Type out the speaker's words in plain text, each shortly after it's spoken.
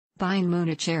Bayan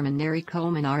Muna chairman Neri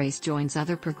Colmenares joins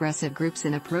other progressive groups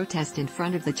in a protest in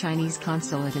front of the Chinese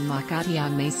Consulate in Makati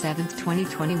on May 7,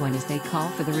 2021 as they call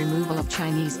for the removal of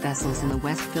Chinese vessels in the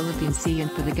West Philippine Sea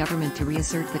and for the government to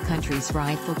reassert the country's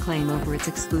rightful claim over its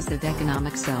exclusive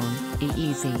economic zone,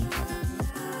 EEZ.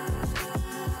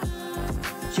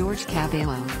 George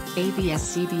Cabello,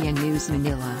 ABS-CBN News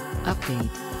Manila,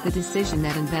 update. The decision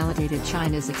that invalidated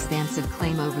China's expansive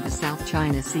claim over the South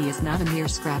China Sea is not a mere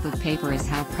scrap of paper as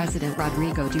how President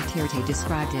Rodrigo Duterte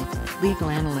described it,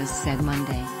 legal analysts said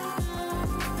Monday.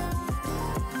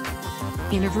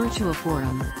 In a virtual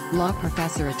forum, law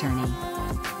professor attorney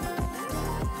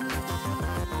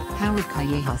Howard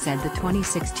Calleja said the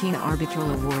 2016 arbitral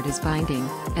award is binding,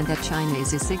 and that China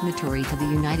is a signatory to the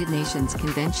United Nations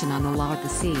Convention on the Law of the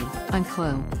Sea,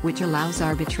 UNCLOS, which allows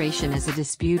arbitration as a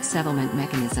dispute settlement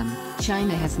mechanism.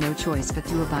 China has no choice but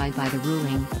to abide by the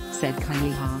ruling, said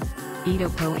Calleja. Ito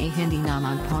po ay hindi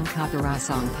naman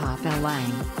pangkaparasang papel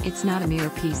lang, it's not a mere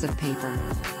piece of paper.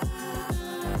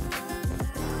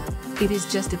 It is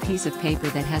just a piece of paper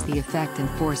that has the effect and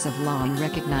force of law and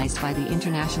recognized by the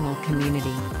international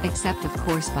community, except of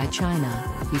course by China,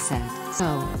 he said. So,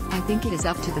 I think it is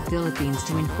up to the Philippines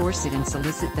to enforce it and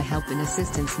solicit the help and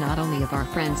assistance not only of our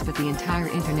friends but the entire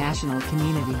international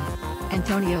community.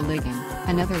 Antonio Ligon,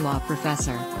 another law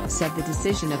professor, said the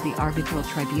decision of the arbitral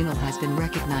tribunal has been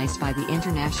recognized by the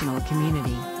international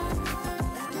community.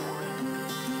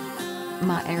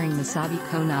 Maaring masabi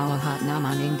ko na lahat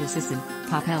naman ng desisyon,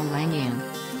 papel lang yan.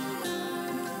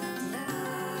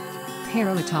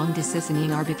 Pero itong desisyon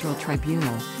ng arbitral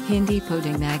tribunal, hindi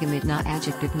pwedeng magamit na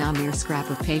adjective na mere scrap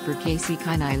of paper kasi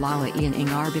kinailangan ng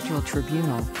arbitral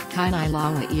tribunal,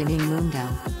 kinailangan ng mundo,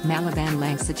 malaban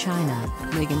lang sa China,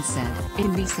 Ligon said. It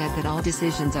can be said that all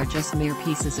decisions are just mere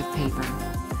pieces of paper.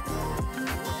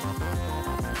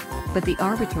 But the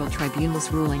arbitral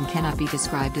tribunal's ruling cannot be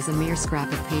described as a mere scrap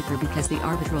of paper because the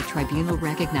arbitral tribunal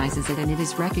recognizes it and it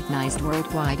is recognized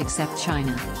worldwide except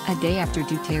China. A day after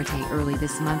Duterte early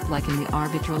this month likened the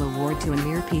arbitral award to a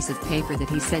mere piece of paper that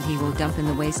he said he will dump in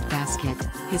the wastebasket,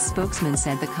 his spokesman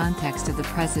said the context of the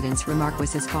president's remark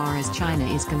was as far as China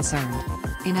is concerned.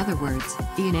 In other words,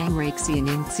 iyan ang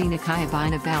reaksyon ng Tsina kaya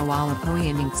binabawala po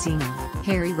iyan ng Tsina,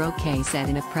 Harry Roque said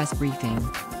in a press briefing.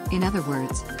 In other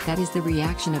words, that is the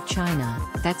reaction of China,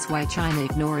 that's why China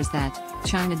ignores that.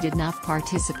 China did not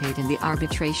participate in the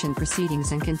arbitration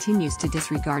proceedings and continues to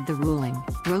disregard the ruling.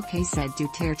 Roque said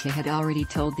Duterte had already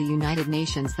told the United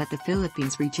Nations that the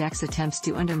Philippines rejects attempts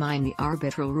to undermine the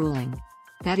arbitral ruling.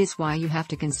 That is why you have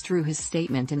to construe his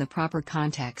statement in the proper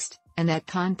context, and that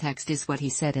context is what he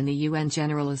said in the UN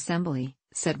General Assembly,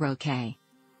 said Roque.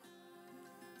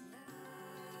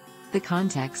 The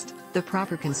context, the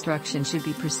proper construction should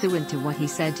be pursuant to what he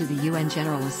said to the UN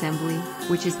General Assembly,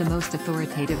 which is the most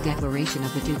authoritative declaration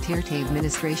of the Duterte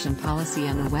administration policy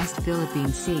on the West Philippine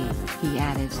Sea, he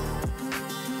added.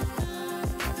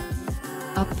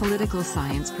 A political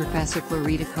science professor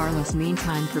Clarita Carlos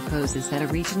meantime proposes that a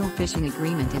regional fishing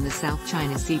agreement in the South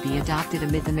China Sea be adopted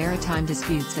amid the maritime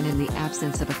disputes and in the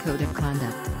absence of a code of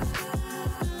conduct.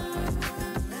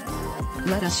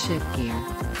 Let us shift gear.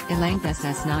 Ilang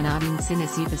beses na nating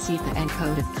sinisita-sita and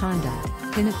code of conduct,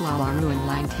 pinaglalaruan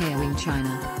lang tayo ng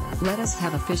China. Let us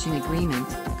have a fishing agreement,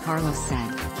 Carlos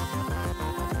said.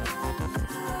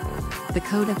 The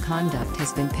code of conduct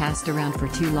has been passed around for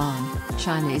too long.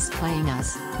 China is playing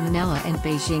us. Manila and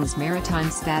Beijing's maritime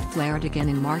spat flared again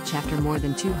in March after more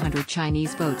than 200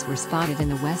 Chinese boats were spotted in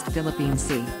the West Philippine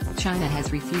Sea. China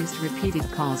has refused repeated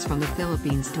calls from the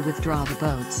Philippines to withdraw the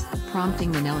boats, prompting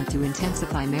Manila to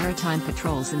intensify maritime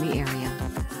patrols in the area.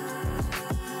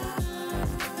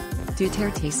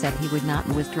 Duterte said he would not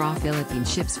withdraw Philippine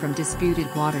ships from disputed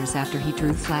waters after he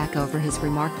drew flack over his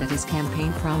remark that his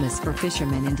campaign promise for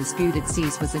fishermen in disputed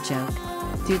seas was a joke.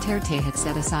 Duterte had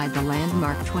set aside the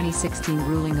landmark 2016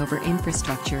 ruling over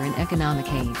infrastructure and economic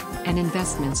aid, and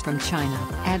investments from China,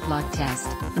 ad hoc test,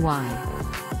 why?